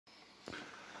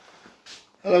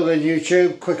Hello there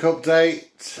YouTube, quick update.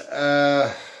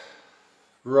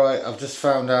 Right, I've just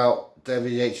found out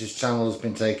David Yates' channel has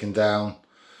been taken down.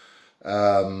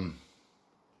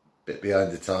 Bit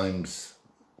behind the times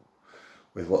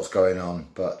with what's going on,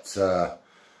 but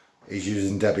he's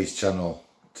using Debbie's channel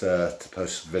to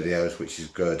post videos, which is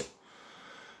good.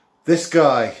 This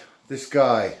guy,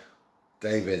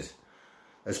 David,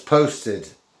 has posted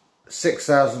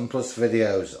 6,000 plus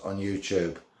videos on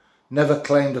YouTube. Never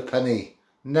claimed a penny.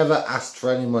 Never asked for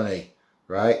any money,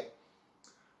 right?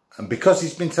 And because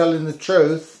he's been telling the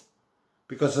truth,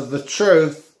 because of the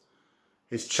truth,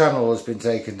 his channel has been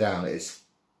taken down. It's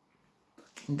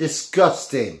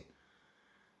disgusting.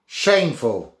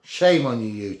 Shameful. Shame on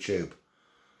you, YouTube.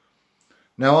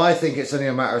 Now, I think it's only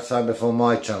a matter of time before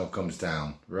my channel comes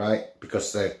down, right?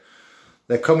 Because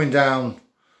they're coming down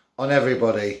on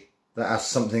everybody that has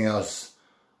something else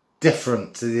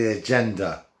different to the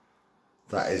agenda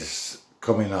that is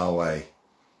coming our way.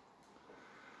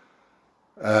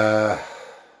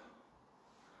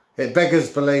 It beggars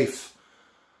belief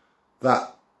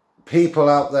that people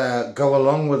out there go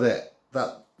along with it,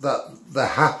 that they're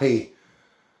happy.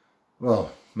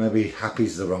 Well, maybe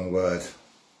happy's the wrong word.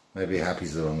 Maybe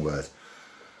happy's the wrong word.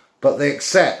 But they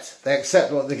accept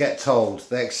what they get told.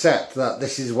 They accept that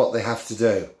this is what they have to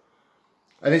do.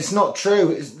 And it's not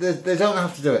true. They don't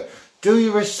have to do it. Do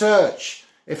your research.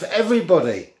 If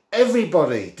everybody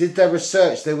did their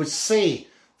research, they would see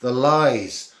the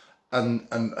lies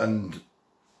and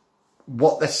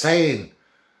what they're saying.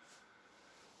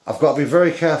 I've got to be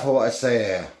very careful what I say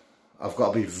here. I've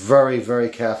got to be very, very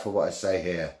careful what I say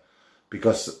here,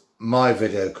 because my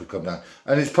video could come down,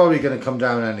 and it's probably going to come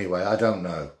down anyway. I don't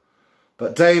know.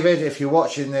 But David, if you're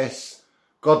watching this,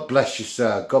 God bless you,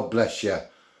 sir. God bless you.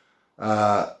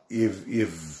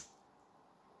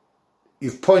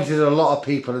 You've pointed a lot of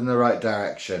people in the right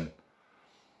direction,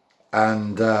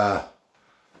 and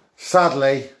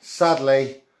sadly,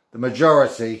 the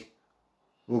majority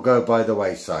will go by the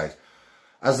wayside.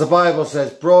 As the Bible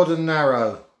says, broad and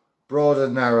narrow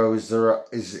is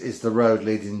the road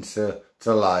leading to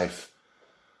life,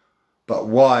 but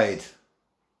wide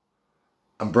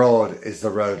and broad is the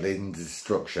road leading to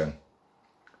destruction.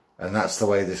 And that's the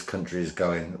way this country is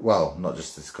going. Well, not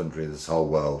just this country, this whole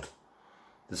world.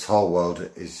 This whole world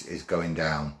is going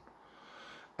down.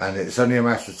 And it's only a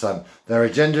matter of time. Their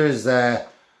agenda is there.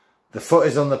 The foot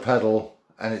is on the pedal,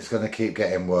 and it's going to keep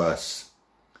getting worse.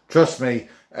 Trust me,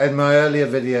 in my earlier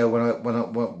video,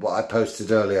 what I posted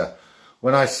earlier,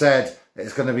 when I said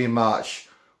it's going to be March,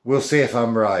 we'll see if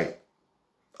I'm right.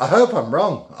 I hope I'm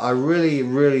wrong. I really,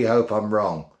 really hope I'm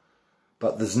wrong.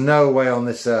 But there's no way on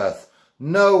this earth,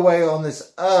 no way on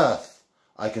this earth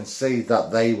I can see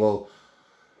that they will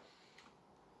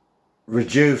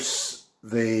reduce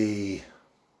the,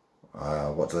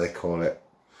 what do they call it?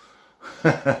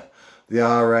 The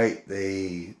R rate,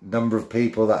 the number of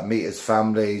people that meet as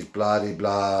families, blah, de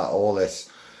blah, all this.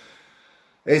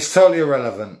 It's totally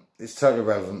irrelevant. It's totally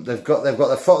irrelevant. They've got their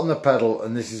foot on the pedal,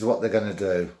 and this is what they're going to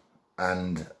do.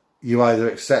 And you either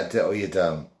accept it or you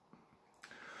don't.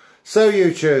 So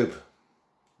YouTube,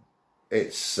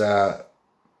 it's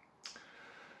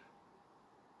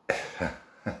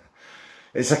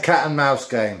it's a cat and mouse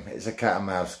game. It's a cat and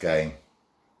mouse game.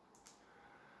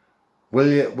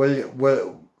 The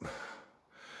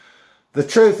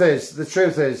truth is,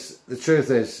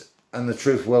 and the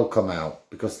truth will come out,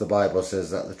 because the Bible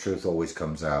says that the truth always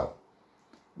comes out.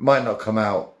 It might not come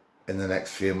out in the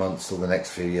next few months or the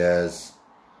next few years,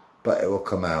 but it will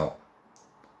come out.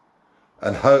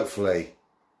 And hopefully,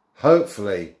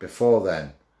 before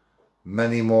then,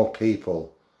 many more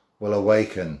people will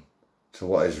awaken to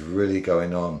what is really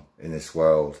going on in this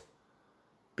world,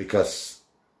 because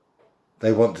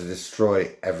they want to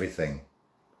destroy everything.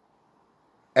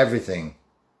 Everything.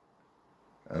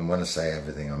 And when I say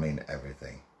everything, I mean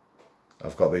everything.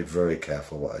 I've got to be very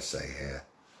careful what I say here.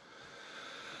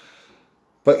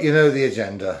 But you know the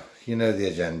agenda. You know the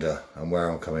agenda and where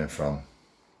I'm coming from.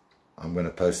 I'm going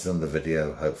to post another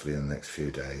video, hopefully in the next few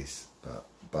days. But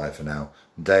bye for now.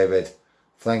 David,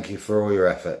 thank you for all your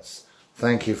efforts.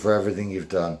 Thank you for everything you've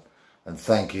done. And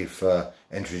thank you for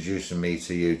introducing me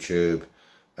to YouTube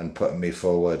and putting me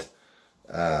forward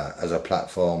as a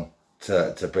platform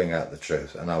to bring out the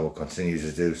truth. And I will continue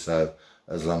to do so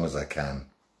as long as I can.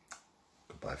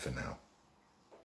 Goodbye for now.